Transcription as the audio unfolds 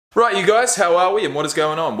Right, you guys, how are we and what is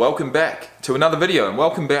going on? Welcome back to another video and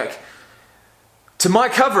welcome back to my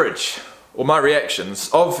coverage, or my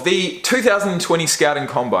reactions, of the 2020 Scouting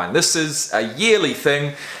Combine. This is a yearly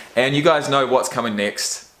thing and you guys know what's coming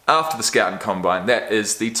next after the Scouting Combine. That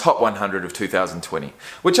is the top 100 of 2020,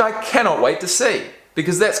 which I cannot wait to see,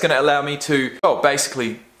 because that's going to allow me to, well,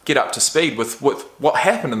 basically get up to speed with what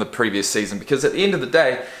happened in the previous season, because at the end of the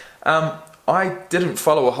day, I didn't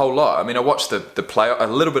follow a whole lot. I mean, I watched a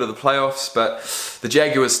little bit of the playoffs, but the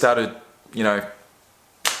Jaguars started, you know,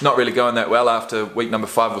 not really going that well after week number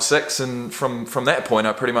 5 or 6, and from that point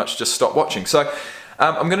I pretty much just stopped watching. So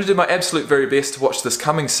I'm going to do my absolute very best to watch this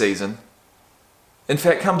coming season. In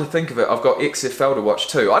fact, come to think of it, I've got XFL to watch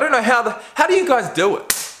too. I don't know how do you guys do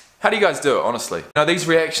it? How do you guys do it, honestly? Now, these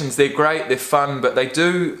reactions, they're great, they're fun, but they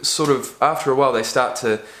do sort of, after a while, they start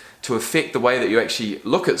to affect the way that you actually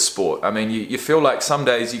look at sport. I mean, you feel like some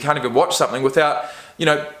days you can't even watch something without, you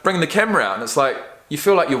know, bringing the camera out, and it's like, you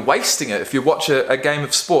feel like you're wasting it if you watch a game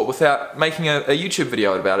of sport without making a YouTube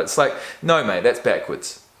video about it. It's like, no mate, that's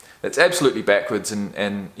backwards. That's absolutely backwards,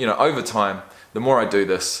 and you know, over time, the more I do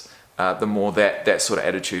this, the more that sort of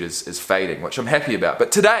attitude is fading, which I'm happy about.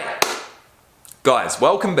 But today, guys,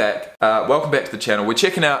 welcome back to the channel. We're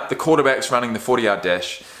checking out the quarterbacks running the 40-yard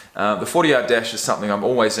dash. The 40-yard dash is something I'm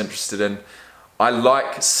always interested in. I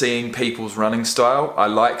like seeing people's running style. I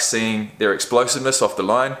like seeing their explosiveness off the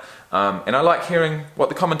line. And I like hearing what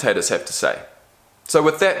the commentators have to say. So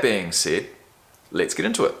with that being said, let's get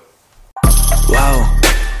into it. Wow,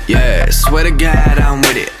 yeah, swear to God I'm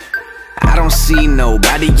with it. I don't see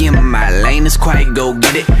nobody in my lane that's quite go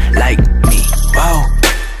get it like me. Wow,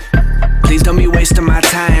 please don't be wasting my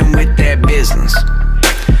time with that business.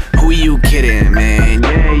 Who are you kidding, man?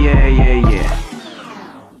 Yeah.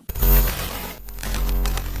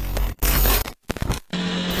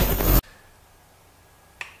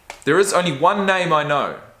 There is only one name I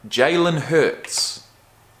know, Jalen Hurts.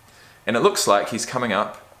 And it looks like he's coming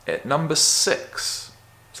up at number 6.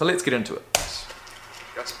 So let's get into it.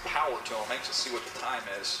 Got some power to him. Anxious to see what the time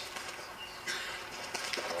is.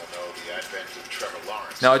 The advent of Trevor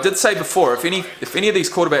Lawrence. Now, I did say before, if any of these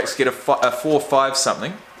quarterbacks get a 4-5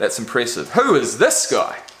 something, that's impressive. Who is this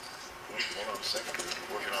guy?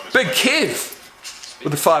 Big Kev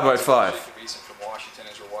with the 505. The reason from Washington,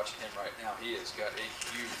 as we're watching him right now, he has got a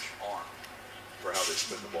huge arm for how they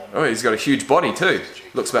spin the ball. Oh, he's got a huge body too.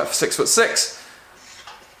 Looks about 6'6".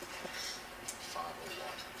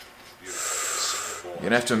 You're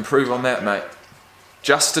gonna have to improve on that, mate.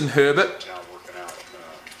 Justin Herbert,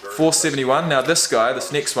 471. Now this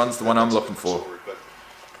next one's the one I'm looking for.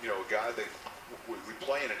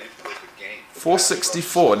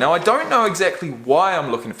 464. Now I don't know exactly why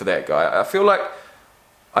I'm looking for that guy. I feel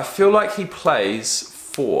like he plays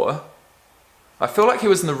for. I feel like he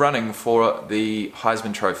was in the running for the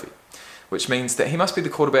Heisman Trophy, which means that he must be the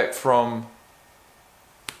quarterback from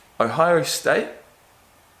Ohio State.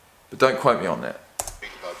 But don't quote me on that.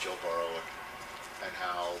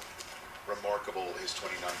 Remarkable his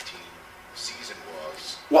 2019 season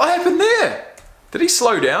was. What happened there? Did he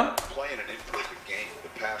slow down? Playing an imperfect game. The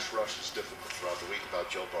pass rush is difficult throughout the week about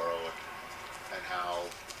Joe Burrow and how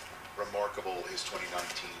remarkable his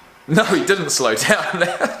 2019. No, he didn't slow down.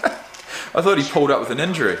 I thought he pulled up with an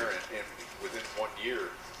injury. And within 1 year,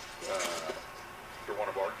 for one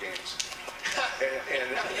of our games.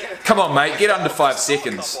 Come on, mate, get under 5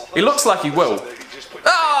 seconds. He looks like he will.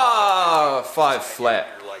 Ah, 5 flat.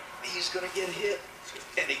 He's going to get hit,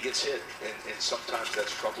 and he gets hit, and sometimes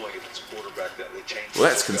that's troubling if it's a quarterback that they change. Well,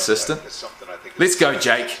 that's consistent. Let's go,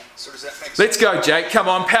 Jake. Let's go, Jake. Come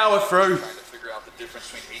on, power through. Trying to figure out the difference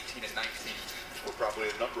between 18 and 19 were probably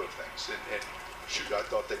a number of things, and shoot, I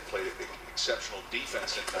thought they played an exceptional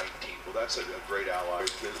defense in 19. Well, that's a great ally.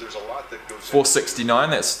 There's a lot that goes. 469.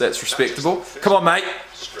 That's respectable. Come on, mate.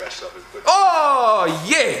 Stress of it, but oh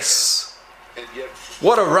yes.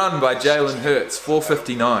 What a run by Jalen Hurts,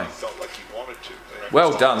 459.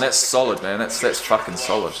 Well done, that's solid, man. That's fucking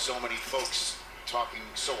solid. So many folks talking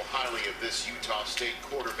so highly of this Utah State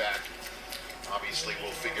quarterback. Obviously,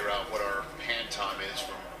 we'll figure out what our hand time is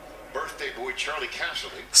from birthday boy Charlie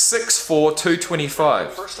Casserly. 6'4",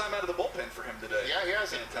 225. First time out of the bullpen for him today. Yeah, he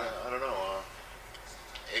hasn't. I don't know.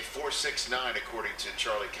 A 4.69 according to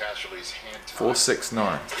Charlie Casserly's hand time.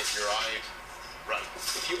 4.69. If your eye. Right.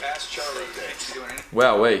 If you ask Charlie, is he doing anything?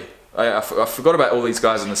 Wowee. I forgot about all these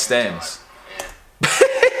guys in the stands.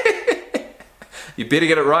 You better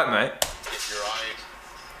get it right, mate. If your eye.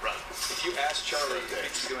 Right. If you ask Charlie if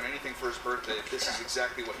he's doing anything for his birthday, this is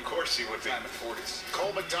exactly what he would. Of course he would be. Time at 40s.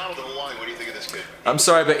 Cole McDonald on the line. What do you think of this kid? I'm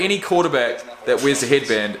sorry, but any quarterback that wears a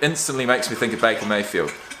headband instantly makes me think of Baker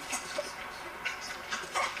Mayfield.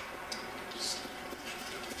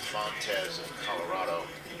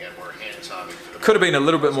 Could have been a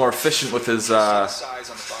little bit more efficient with his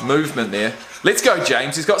movement there. Let's go,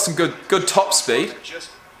 James. He's got some good top speed.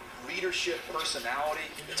 Just leadership, personality.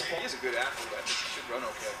 He is a good athlete. I think he should run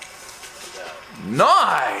okay.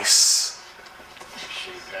 Nice.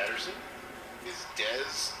 Shea Patterson is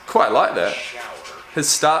Dez. Quite like that. Shower. His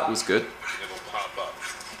start was good. It'll pop up.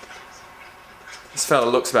 This fella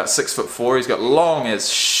looks about 6'4". He's got long as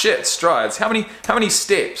shit strides. How many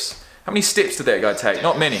steps? How many steps did that guy take?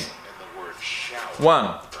 Not many. And the word shower.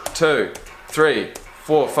 1, 2, 3,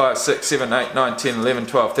 4, 5, 6, 7, 8, 9, 10, 11,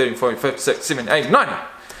 12, 13, 14, 15, 16, 17, 18, 19.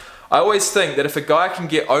 I always think that if a guy can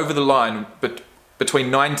get over the line between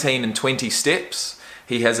 19 and 20 steps,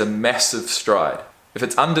 he has a massive stride. If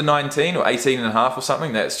it's under 19 or 18 and a half or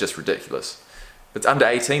something, that's just ridiculous. If it's under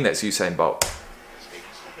 18, that's Usain Bolt.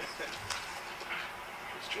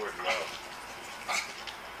 It's Jordan Love.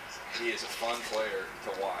 He is a fun player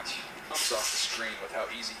to watch. Comes off the screen with how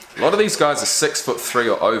easy he A lot of these guys are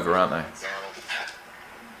 6'3" or over, aren't they?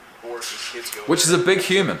 Boris's kids go. Which is a big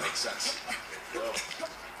human. Makes sense.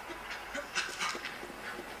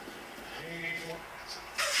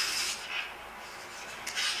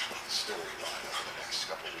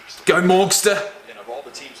 Go Morgster! And of all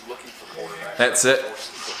the teams looking for quarterbacks, That's it.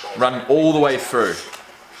 Run all the way through.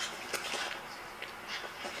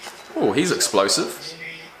 Oh, he's explosive.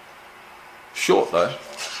 Short though.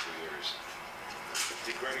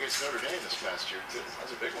 Did great against Notre Dame this past year too. That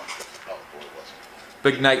was a big one. Oh, boy, it wasn't.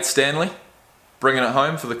 Big Nate Stanley, bringing it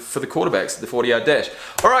home for the quarterbacks at the 40-yard dash.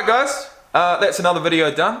 All right, guys, that's another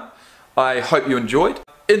video done. I hope you enjoyed.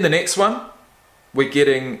 In the next one, we're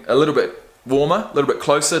getting a little bit warmer, a little bit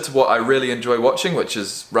closer to what I really enjoy watching, which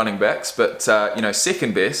is running backs. But you know,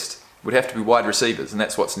 second best would have to be wide receivers, and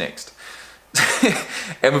that's what's next.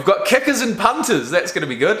 And we've got kickers and punters. That's going to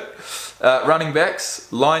be good. Running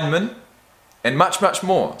backs, linemen, and much, much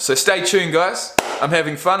more. So stay tuned, guys. I'm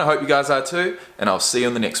having fun. I hope you guys are too. And I'll see you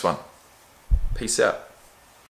in the next one. Peace out.